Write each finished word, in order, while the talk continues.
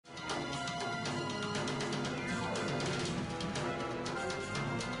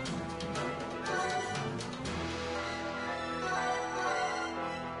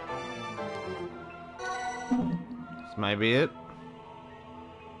might be it.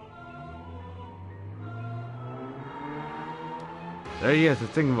 There he is, the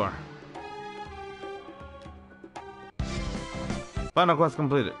Singvar. Final quest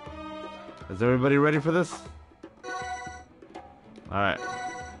completed. Is everybody ready for this? Alright.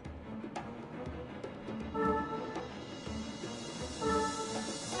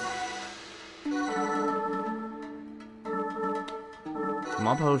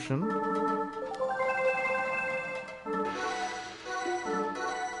 Small potion.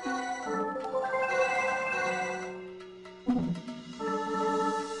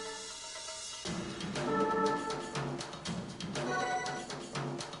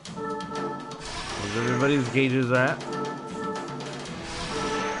 Where's everybody's gauges at?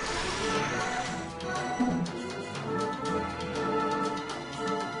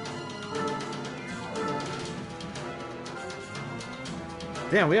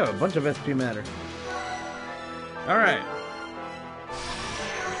 Damn, we have a bunch of SP matter. Alright.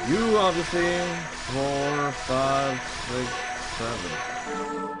 You obviously 4, 5, 6, 7.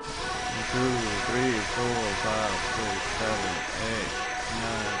 2, 3, 4, 5, 6, 7, 8,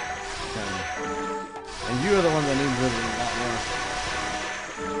 9, 10. And you are the one that needs it a lot more.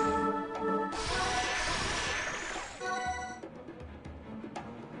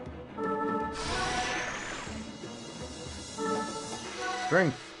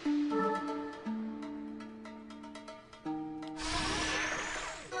 Strength.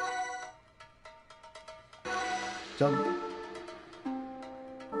 Jump.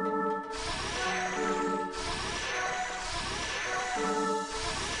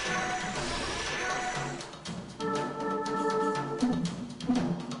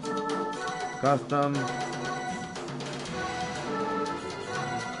 Custom.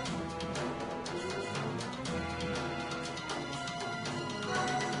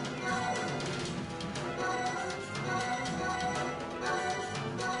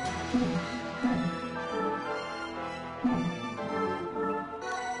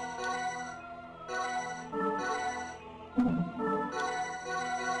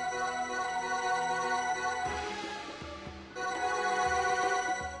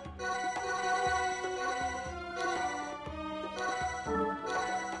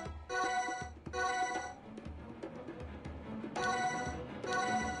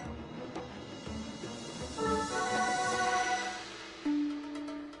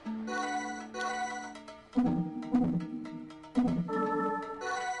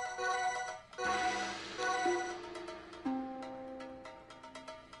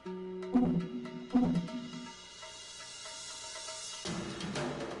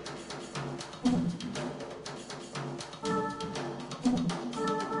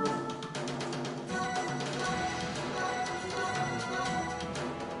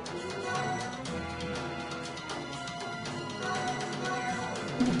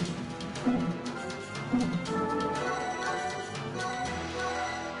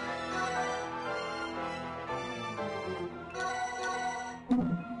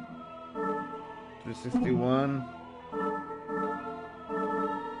 $361,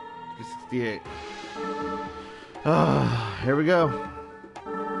 $368. Here we go.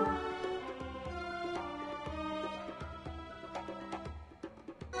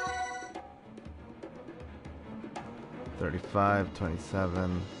 $35,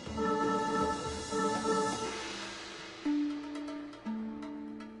 $27.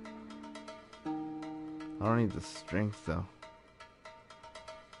 I don't need the strength though.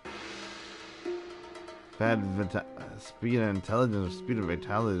 Bad speed and intelligence or speed and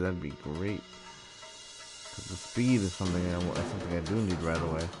vitality, that'd be great. Because the speed is something I do need right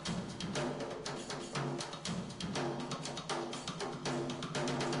away.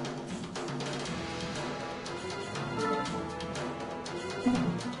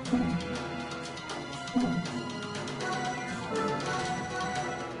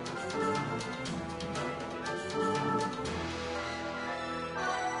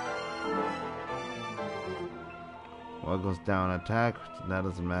 What goes down? Attack, that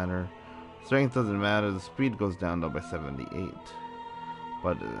doesn't matter. Strength doesn't matter. The speed goes down though by 78.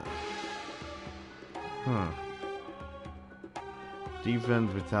 But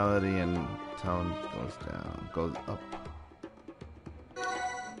defense, vitality, and talent goes up.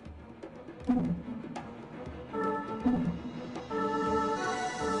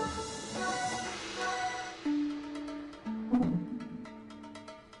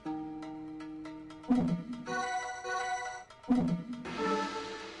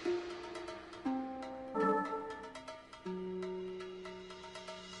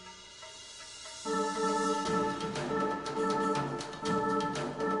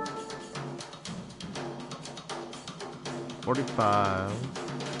 45.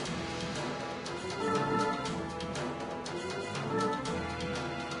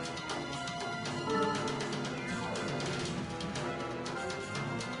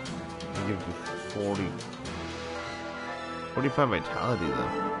 I'll give you 40. 45 vitality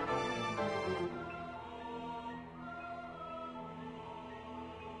though.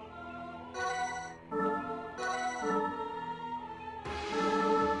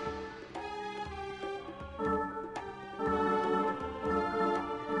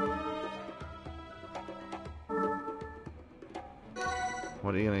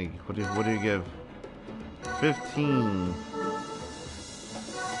 What are you gonna? What do you give? 15.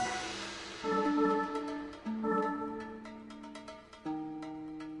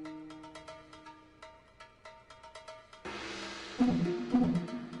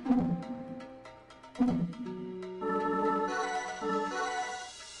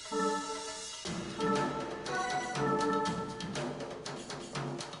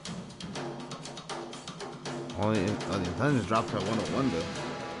 Well, the intelligence drops at 101 though.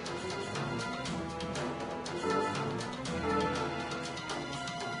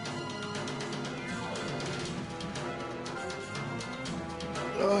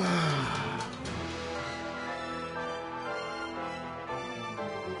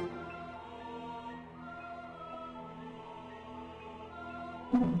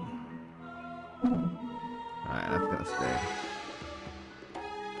 Alright, that's gonna stay.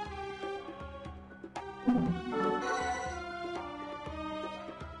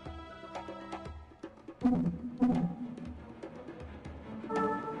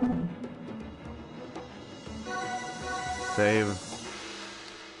 Save.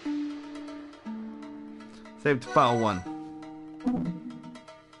 Save to file 1.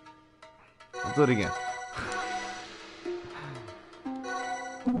 Let's do it again.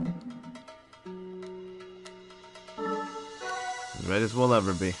 As ready as we'll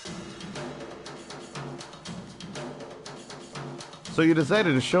ever be. So you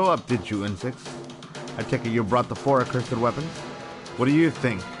decided to show up, did you, N6? I take it you brought the 4 accursed weapons? What do you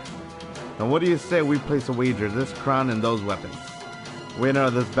think? Now what do you say we place a wager, this crown and those weapons? Winner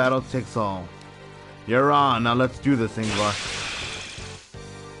of this battle takes all. You're on, now let's do this, Ingvar.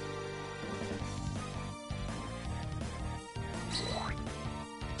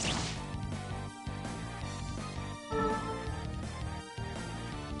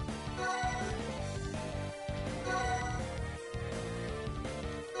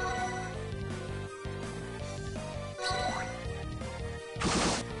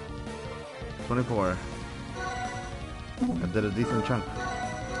 I did a decent chunk.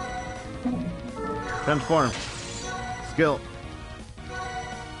 Transform. Skill.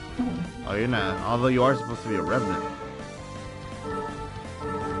 Oh, you're not. Although you are supposed to be a Revenant.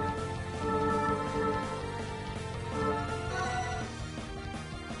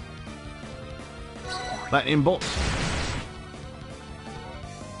 Lightning bolt.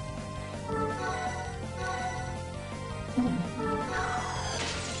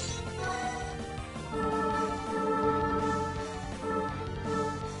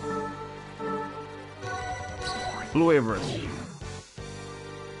 Blue waivers.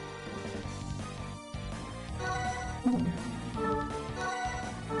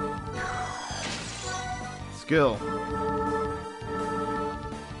 Skill.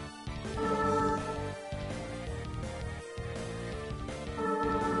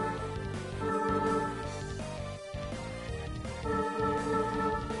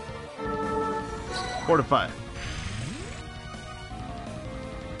 Fortify.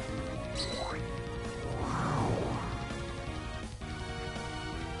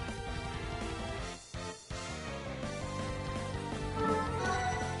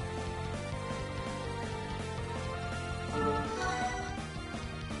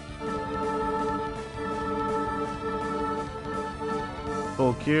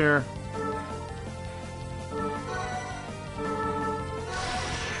 Full cure.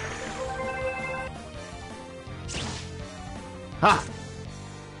 Ha!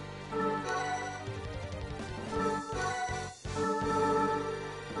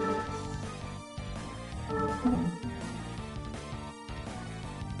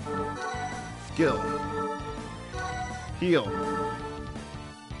 Skill. Heal.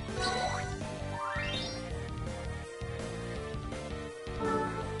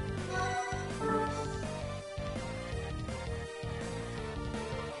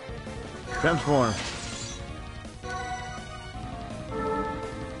 Transform.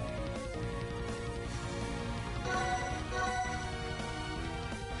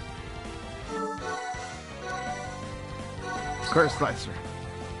 Curse Slicer.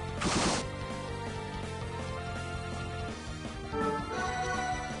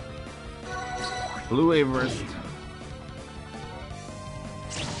 Blue wave burst.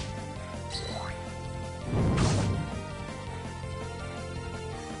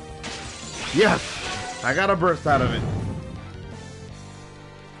 Yes! I got a burst out of it.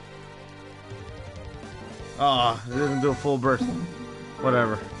 Oh, it didn't do a full burst.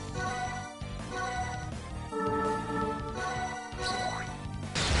 Whatever.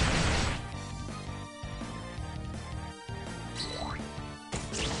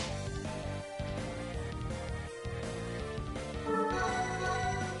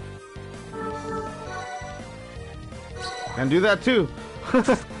 Can do that too.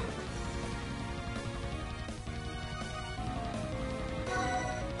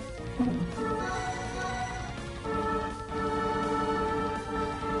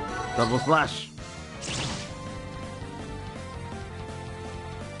 Double slash.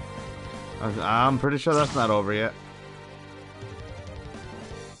 I'm pretty sure that's not over yet.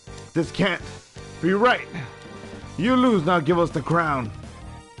 This can't be right. You lose, now give us the crown.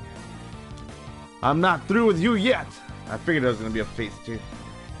 I'm not through with you yet. I figured it was gonna be a face too.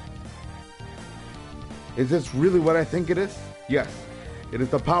 Is this really what I think it is? Yes, it is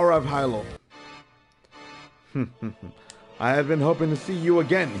the power of Heyle. I have been hoping to see you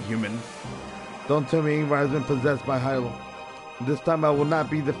again, humans. Don't tell me Ingvar has been possessed by Heyle. This time I will not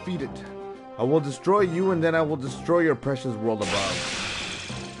be defeated. I will destroy you, and then I will destroy your precious world above.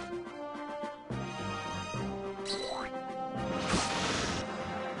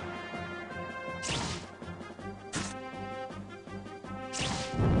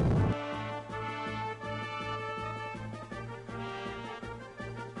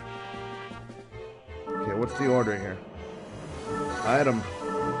 Okay, what's the order here? Item.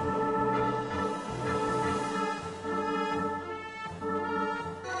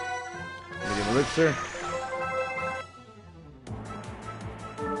 Medium elixir.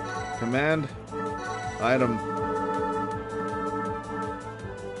 Command. Item.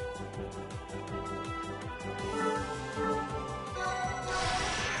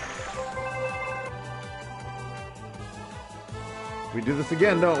 We do this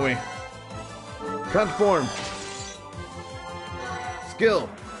again, don't we? Transform. Skill.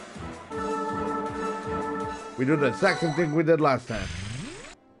 We do the exact same thing we did last time.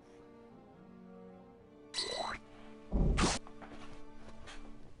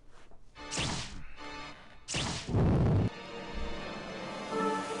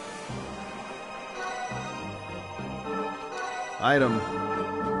 Item.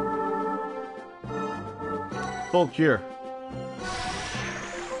 Full cure.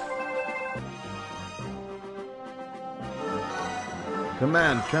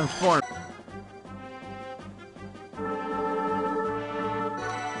 Command, transform.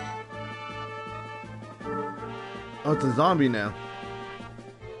 Oh, it's a zombie now.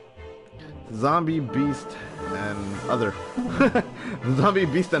 Zombie, beast, and other. Zombie,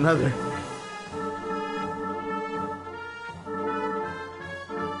 beast, and other.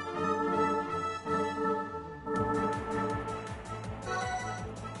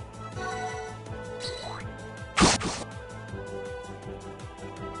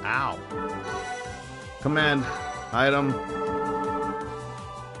 Ow. Command. Item.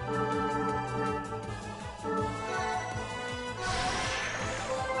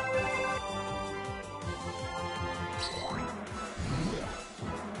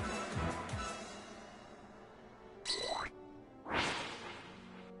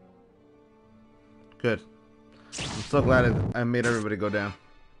 Good. I'm so glad I made everybody go down.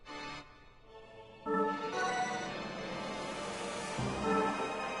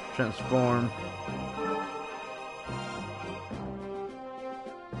 Transform.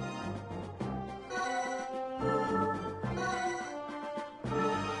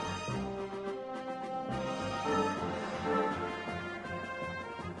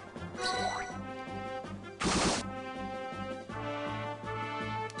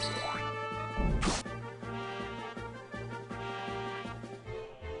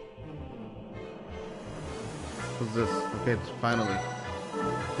 What's this? Okay, it's finally.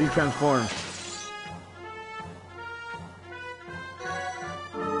 Detransform.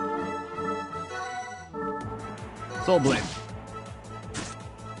 Soul Blade.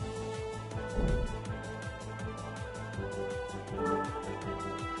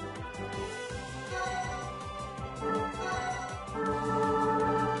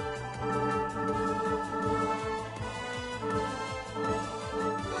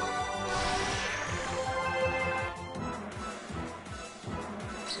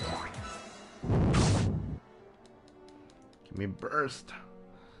 Give me burst.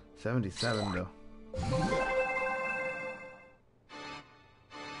 77 though.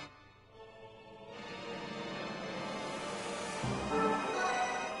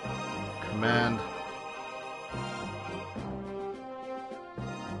 command.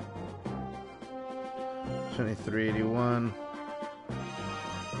 $23.81.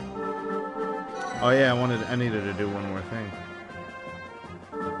 Oh yeah, I needed to do one more thing.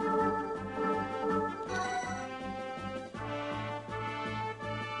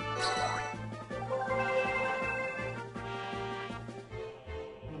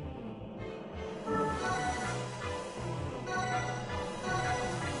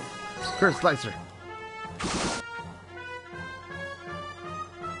 Curse Slicer.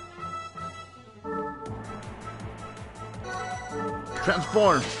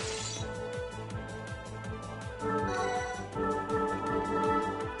 Transform.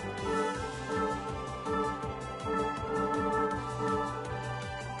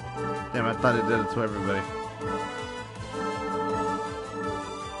 Damn, I thought it did it to everybody.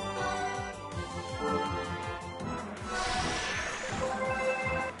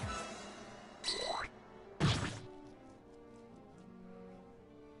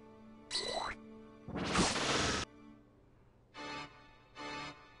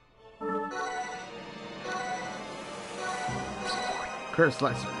 Curse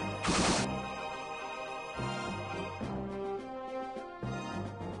Slicer.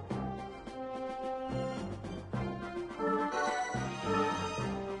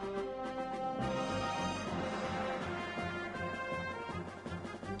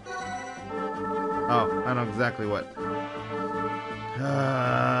 Oh, I know exactly what.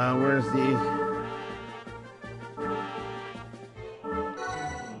 Where's the...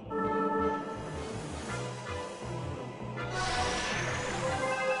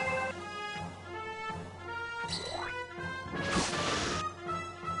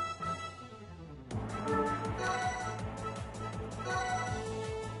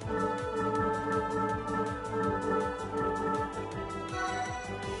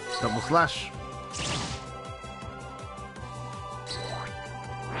 Double slash.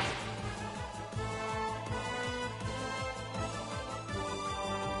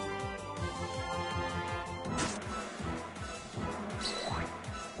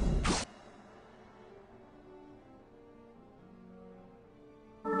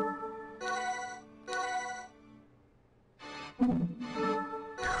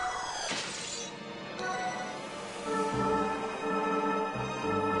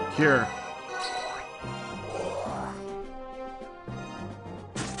 Cure.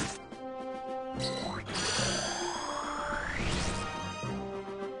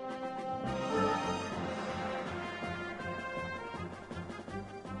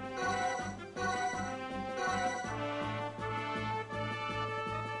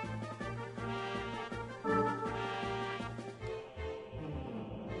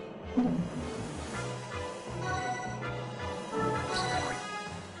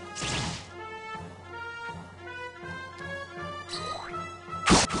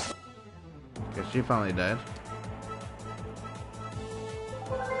 Okay, she finally died.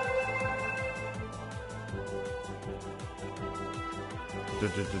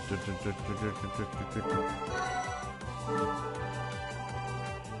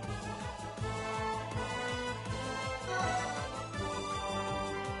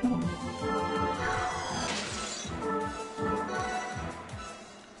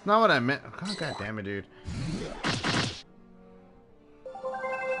 It's not what I meant. Oh, God damn it, dude.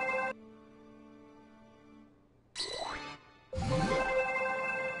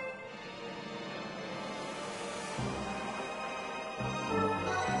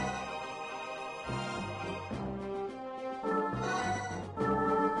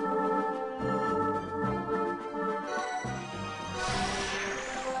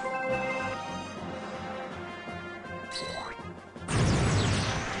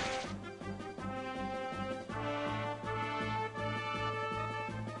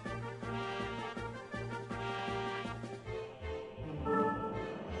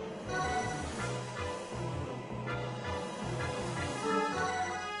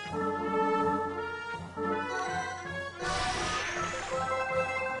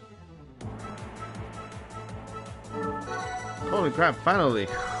 Holy crap, finally!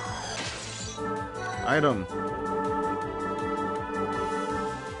 Item.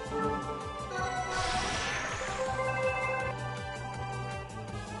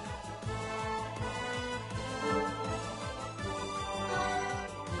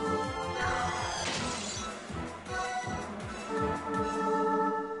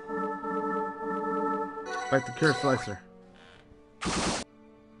 Back to Cure Slicer.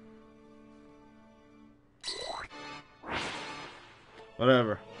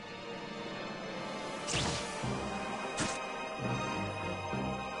 Whatever.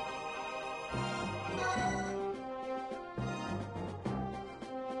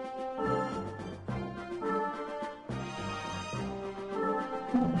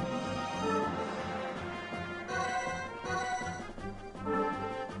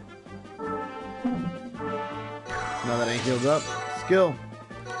 Now that I healed up, skill,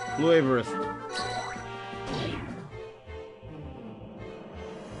 Blue Averist.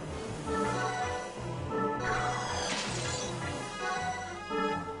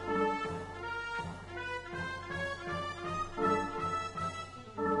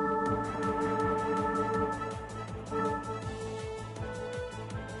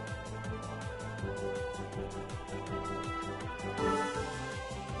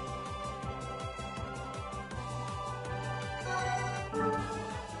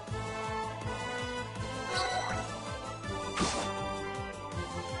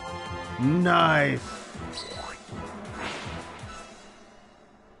 Nice.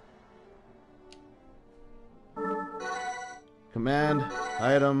 Command,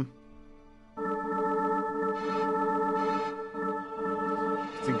 item.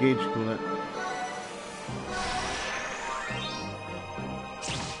 It's a gauge coolant.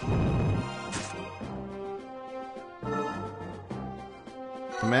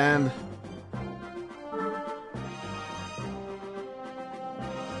 Command.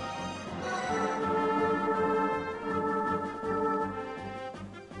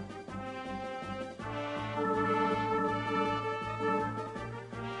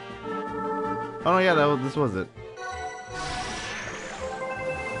 Oh yeah, this was it.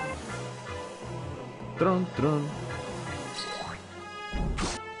 Drum, drum.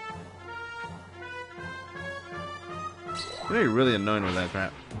 You're really annoying with that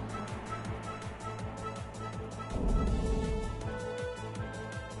crap.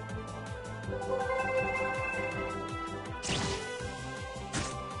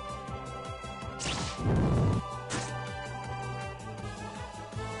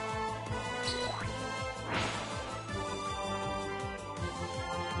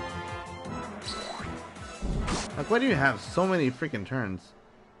 Like, why do you have so many freaking turns?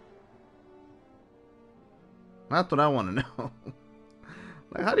 That's what I want to know.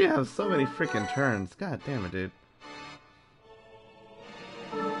 Like, how do you have so many freaking turns? God damn it, dude.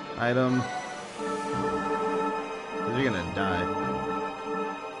 Item. 'Cause you're gonna die.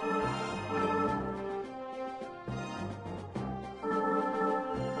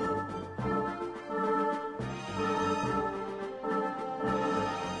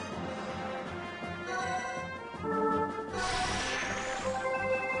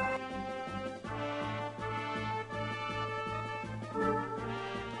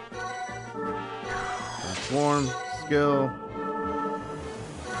 Swarm, skill,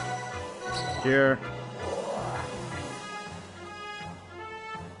 here.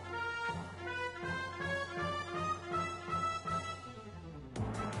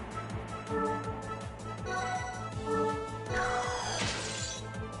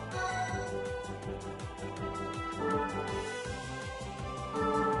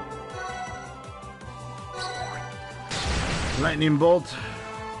 Lightning bolt.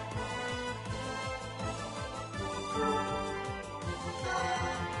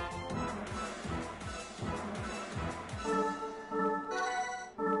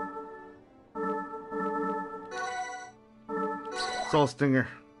 Soul Stinger.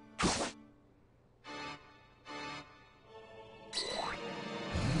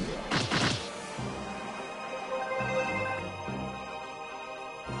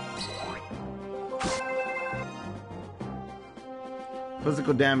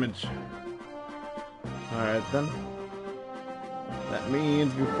 Physical damage. Alright then. That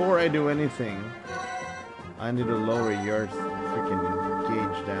means before I do anything, I need to lower your freaking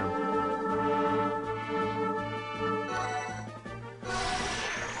gauge down.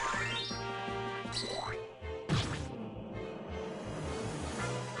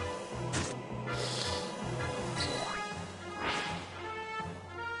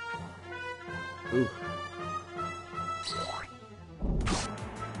 Ooh.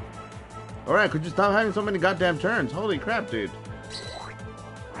 Alright, could you stop having so many goddamn turns? Holy crap, dude.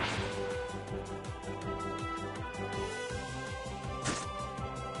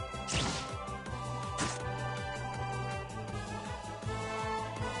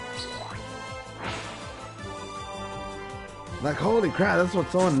 Like, holy crap, that's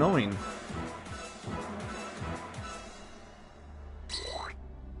what's so annoying.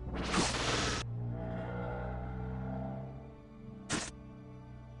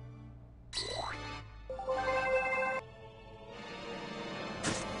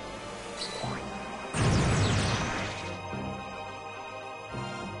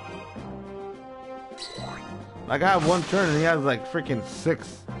 Like, I have one turn and he has like freaking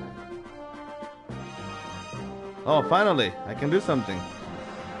 6. Oh, finally, I can do something.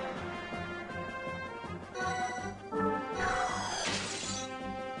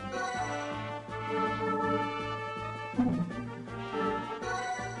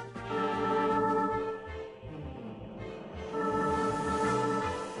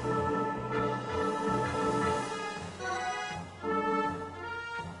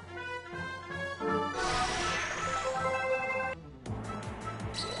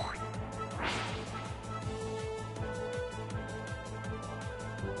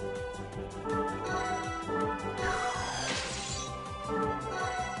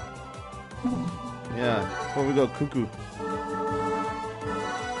 Yeah, before we go cuckoo.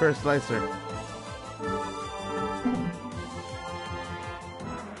 Curse Slicer.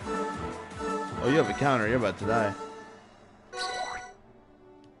 Oh, you have a counter. You're about to die.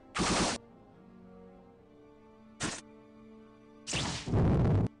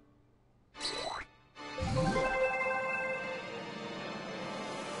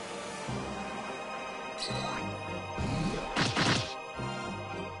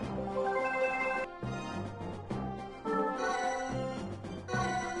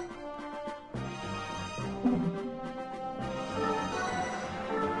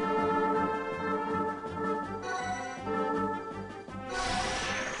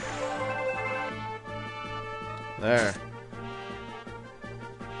 There.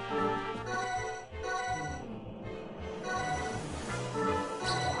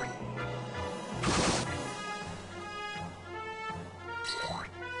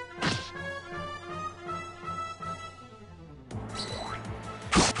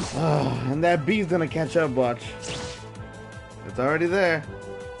 And that bee's gonna catch up, watch. It's already there.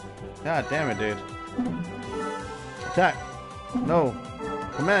 God damn it, dude. Attack. No.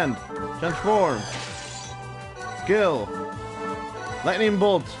 Command. Transform. Skill. Lightning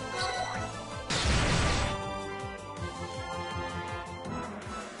bolt.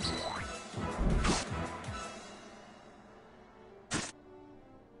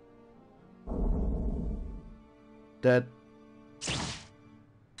 Dead.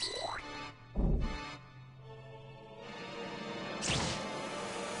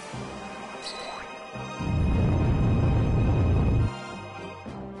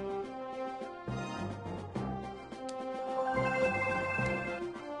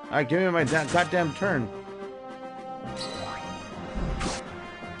 Alright, give me my goddamn turn.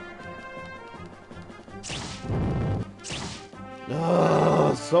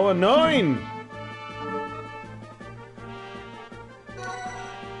 Oh, so annoying!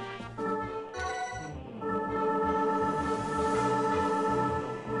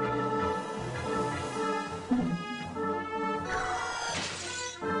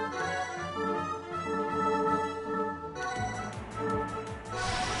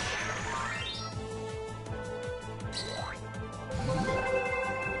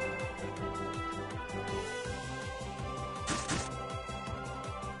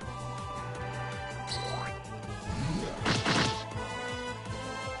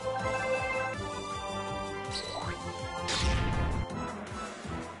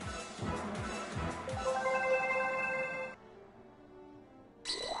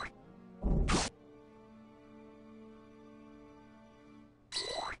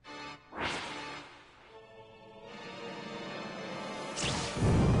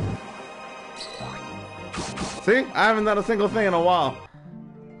 See? I haven't done a single thing in a while.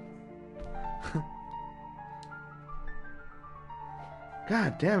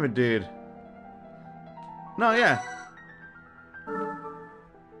 God damn it, dude. No, yeah.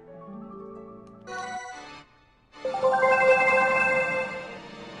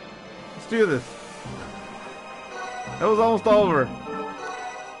 Let's do this. It was almost over.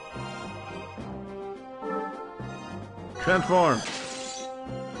 Transform.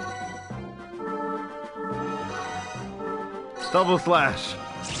 Double slash.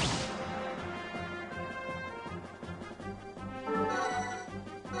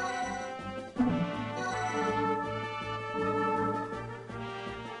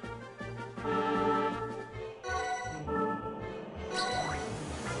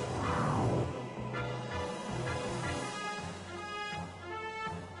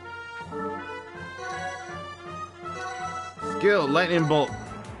 Skill, lightning bolt.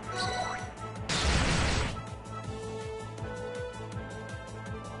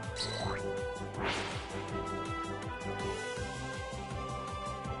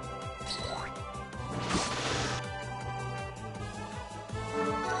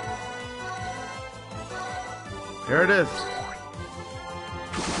 Here it is.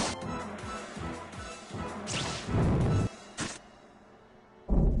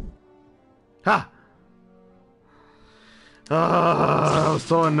 Ha! Ah, that was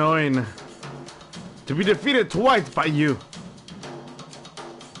so annoying. To be defeated twice by you.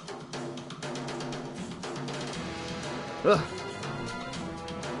 Ugh.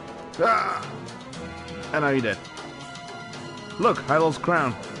 Ah. And now you're dead. Look, Heyle's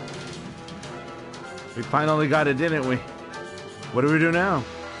crown. We finally got it, didn't we? What do we do now?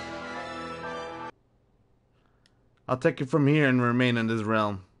 I'll take you from here and remain in this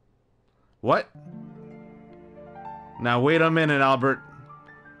realm. What? Now wait a minute, Albert.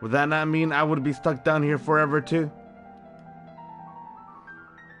 Would that not mean I would be stuck down here forever too?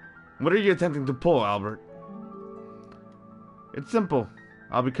 What are you attempting to pull, Albert? It's simple.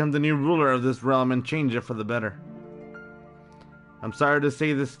 I'll become the new ruler of this realm and change it for the better. I'm sorry to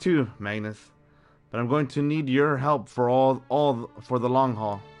say this too, Magnus, but I'm going to need your help for for the long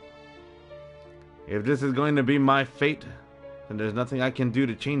haul. If this is going to be my fate, then there's nothing I can do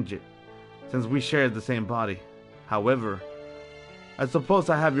to change it, since we share the same body. However, I suppose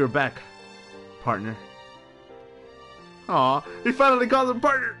I have your back, partner. Aw, he finally calls him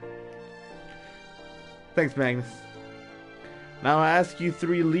partner! Thanks, Magnus. Now I ask you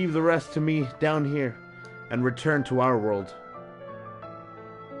three leave the rest to me down here and return to our world.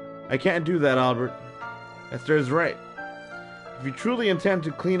 I can't do that, Albert. Esther is right. If you truly intend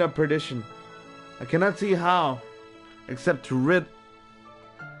to clean up perdition, I cannot see how, except to rid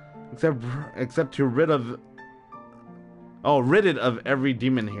it of every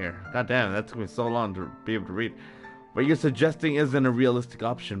demon here. God damn, that took me so long to be able to read. What you're suggesting isn't a realistic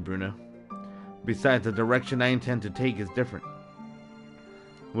option, Bruno. Besides, the direction I intend to take is different.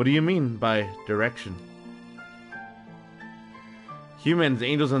 What do you mean by direction? Humans,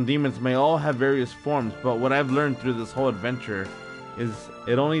 angels, and demons may all have various forms, but what I've learned through this whole adventure is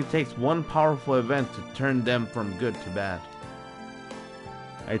it only takes one powerful event to turn them from good to bad.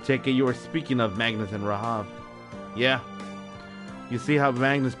 I take it you are speaking of Magnus and Rahab. Yeah. You see how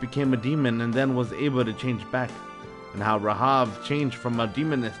Magnus became a demon and then was able to change back, and how Rahab changed from a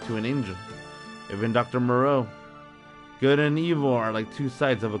demoness to an angel. Even Dr. Moreau. Good and evil are like two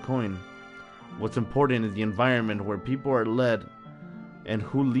sides of a coin. What's important is the environment where people are led and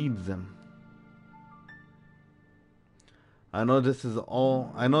who leads them. I know this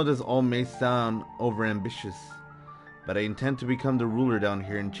all may sound overambitious, but I intend to become the ruler down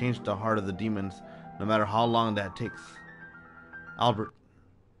here and change the heart of the demons, no matter how long that takes. Albert,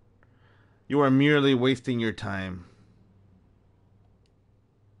 you are merely wasting your time.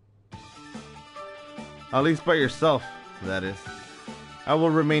 At least by yourself, that is. I will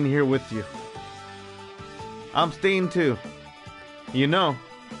remain here with you. I'm staying too. You know,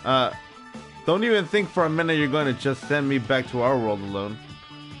 don't even think for a minute you're going to just send me back to our world alone.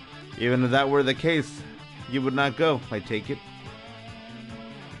 Even if that were the case, you would not go, I take it.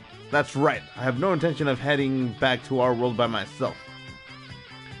 That's right, I have no intention of heading back to our world by myself.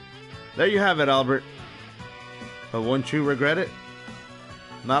 There you have it, Albert. But won't you regret it?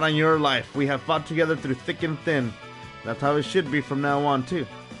 Not on your life. We have fought together through thick and thin. That's how it should be from now on, too.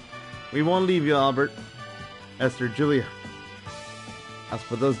 We won't leave you, Albert. Esther, Julia. As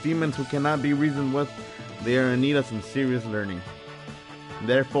for those demons who cannot be reasoned with, they are in need of some serious learning.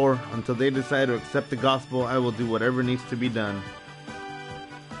 Therefore, until they decide to accept the gospel, I will do whatever needs to be done.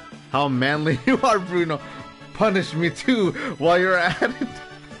 How manly you are, Bruno. Punish me too while you're at it.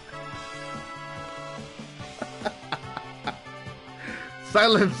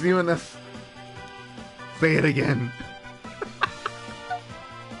 Silence, Eunice. Say it again.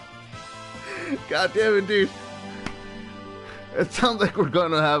 God damn it, dude. It sounds like we're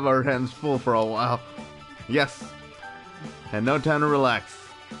gonna have our hands full for a while. Yes. And no time to relax.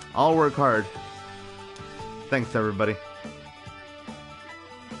 I'll work hard. Thanks, everybody.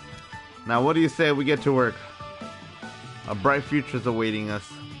 Now, what do you say we get to work? A bright future is awaiting us.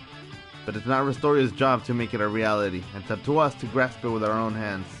 But it's not Restoria's job to make it a reality. It's up to us to grasp it with our own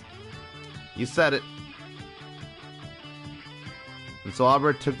hands. You said it. And so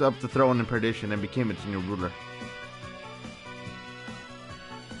Albert took up the throne in perdition and became its new ruler.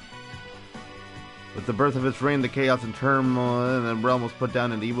 With the birth of its reign, the chaos and turmoil in the realm was put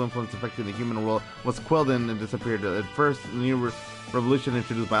down, and the evil influence affecting the human world was quelled and disappeared. At first, the new revolution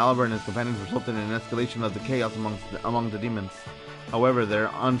introduced by Albert and his companions resulted in an escalation of the chaos among the demons. However, their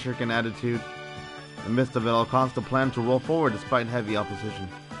unshaken attitude, in the midst of it all, caused the plan to roll forward despite heavy opposition.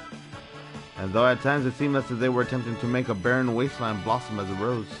 And though at times it seemed as if they were attempting to make a barren wasteland blossom as a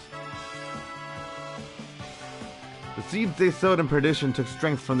rose. The seeds they sowed in perdition took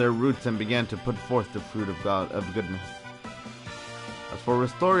strength from their roots and began to put forth the fruit of goodness. As for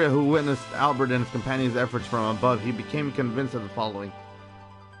Restoria, who witnessed Albert and his companions' efforts from above, he became convinced of the following.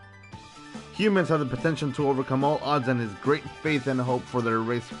 Humans have the potential to overcome all odds, and his great faith and hope for their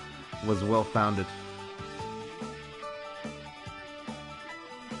race was well founded.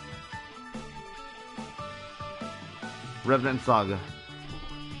 Revenant Saga.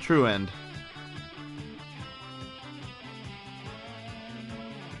 True End.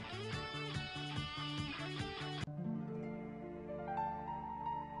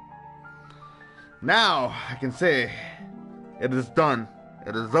 Now I can say it is done.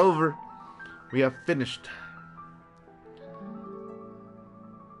 It is over. We have finished.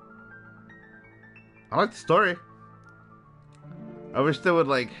 I like the story. I wish they would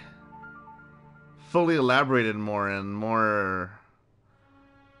like fully elaborate it more and more,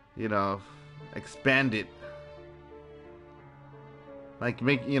 you know, expand it. Like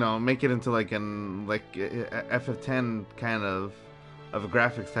make it into like an FF10 kind of a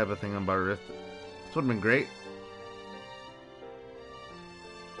graphics type of thing about Rift. This would have been great.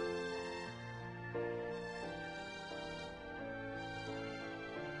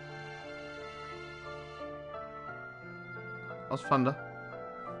 That was fun though.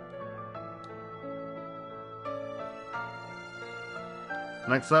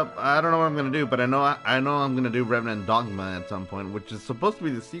 Next up, I don't know what I'm gonna do, but I know I'm gonna do Revenant Dogma at some point, which is supposed to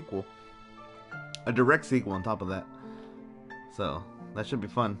be the sequel, a direct sequel on top of that. So that should be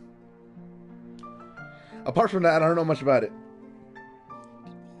fun. Apart from that, I don't know much about it,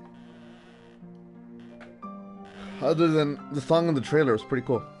 other than the song in the trailer was pretty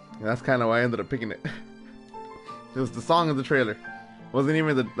cool. And that's kind of why I ended up picking it. It was the song in the trailer. It wasn't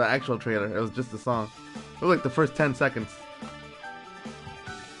even the actual trailer. It was just the song. It was like the first 10 seconds.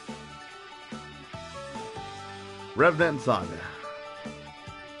 Revenant Saga.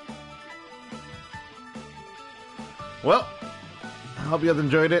 Well, I hope you guys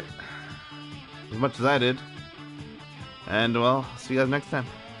enjoyed it as much as I did. And well, see you guys next time.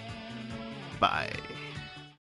 Bye.